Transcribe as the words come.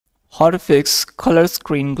How to fix color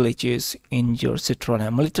screen glitches in your Citron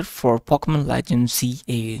Emulator for Pokemon Legends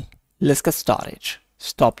ZA. Let's get started.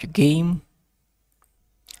 Stop your game.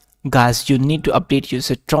 Guys, you need to update your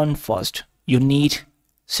Citron first. You need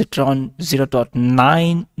Citron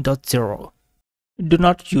 0.9.0. Do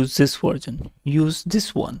not use this version. Use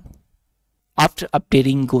this one. After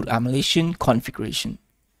updating, go to Emulation Configuration.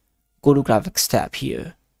 Go to Graphics tab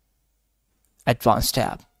here. Advanced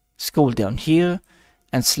tab. Scroll down here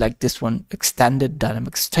and select this one, Extended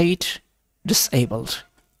Dynamic State Disabled.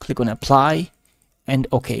 Click on Apply and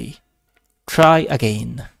OK. Try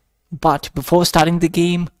again. But before starting the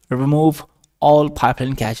game, remove all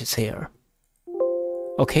pipeline caches here.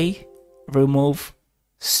 OK, remove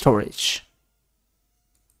storage.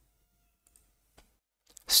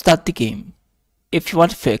 Start the game. If you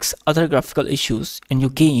want to fix other graphical issues in your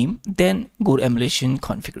game, then go to Emulation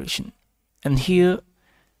Configuration. And here,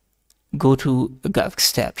 go to the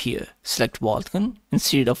Graphics tab here. Select Vulkan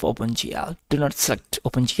instead of OpenGL. Do not select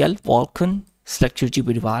OpenGL, Vulkan. Select your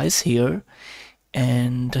GPU device here.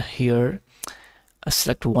 And here,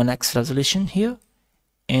 select 1x resolution here.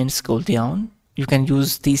 And scroll down. You can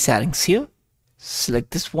use these settings here.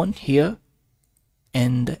 Select this one here.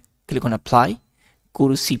 And click on Apply. Go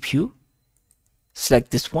to CPU.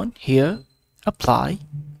 Select this one here. Apply.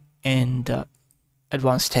 And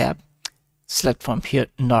Advanced tab. Select from here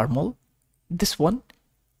Normal. This one,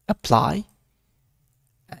 Apply,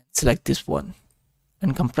 and select this one,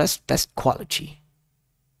 and compress best quality.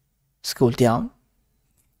 Scroll down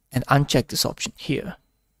and uncheck this option here.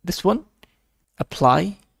 This one,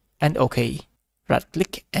 Apply and OK. Right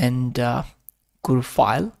click and go to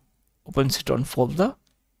File, open Citron folder,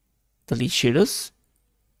 delete shaders,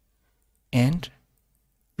 and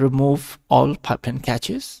remove all pipeline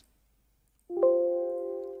caches.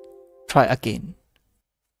 Try again.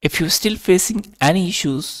 If you're still facing any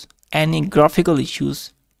issues, any graphical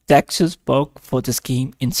issues, textures bug for this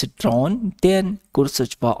game in Citron, then go to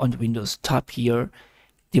search bar on the Windows, type here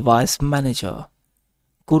Device Manager.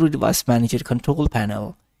 Go to Device Manager control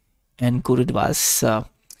panel and go to Device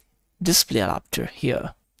Display Adapter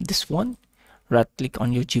here. This one, right click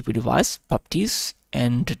on your GPU device, Properties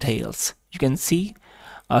and Details. You can see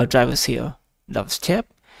drivers here, drivers tab.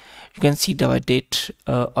 You can see driver date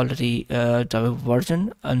already, driver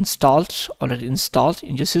version already installed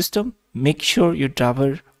in your system. Make sure your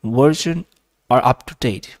driver version are up to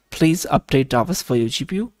date. Please update drivers for your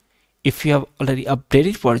GPU. If you have already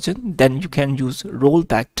updated version, then you can use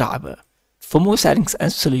rollback driver. For more settings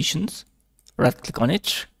and solutions, right click on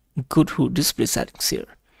it, go to display settings here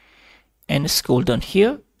and scroll down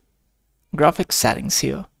here, graphics settings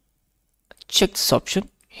here. Check this option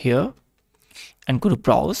here and go to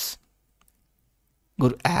browse. Go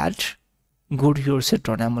to Add, go to your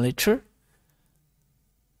Citron Emulator,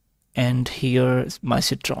 and here's my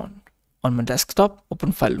Citron. On my desktop,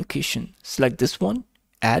 open file location, select this one,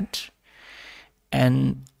 Add,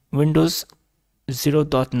 and Windows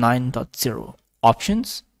 0.9.0,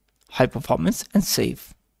 Options, High Performance, and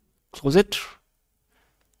Save. Close it.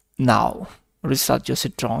 Now, restart your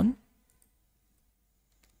Citron,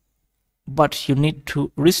 but you need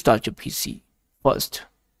to restart your PC first.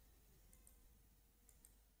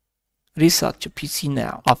 Restart your PC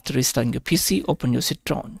now. After restarting your PC, open your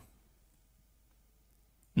Citron.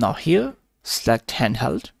 Now here, select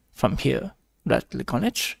handheld. From here, right click on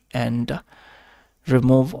it and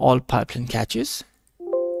remove all pipeline caches.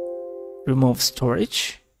 Remove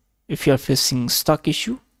storage. If you are facing stock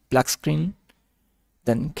issue, black screen,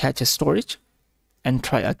 then cache storage and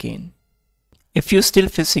try again. If you're still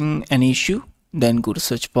facing an issue, then go to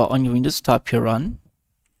search bar on your Windows, type your run,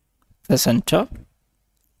 press enter.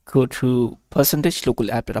 Go to local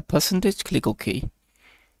app data %, click OK.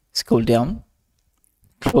 Scroll down,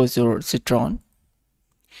 close your Citron,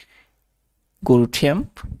 go to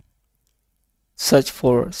temp, search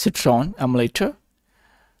for Citron Emulator.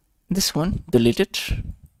 This one, delete it,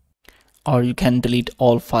 or you can delete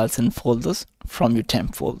all files and folders from your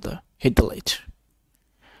temp folder. Hit delete.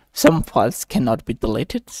 Some files cannot be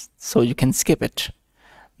deleted, so you can skip it.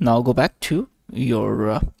 Now go back to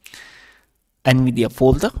your NVIDIA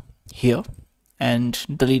folder here and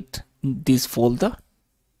delete this folder.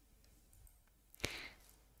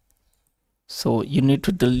 So you need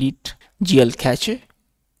to delete GL cache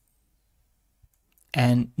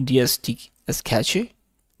and DST as cache.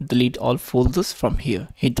 Delete all folders from here.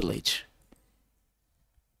 Hit delete.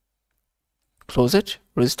 Close it.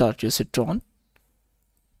 Restart your Citron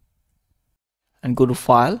and go to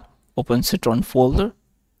File, open Citron folder,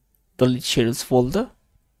 delete shaders folder.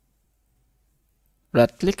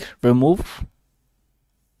 Right click, remove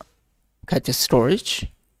cache storage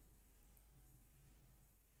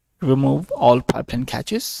remove all pipeline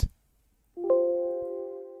caches,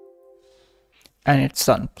 and it's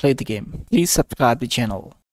done. Play the game. Please subscribe the channel.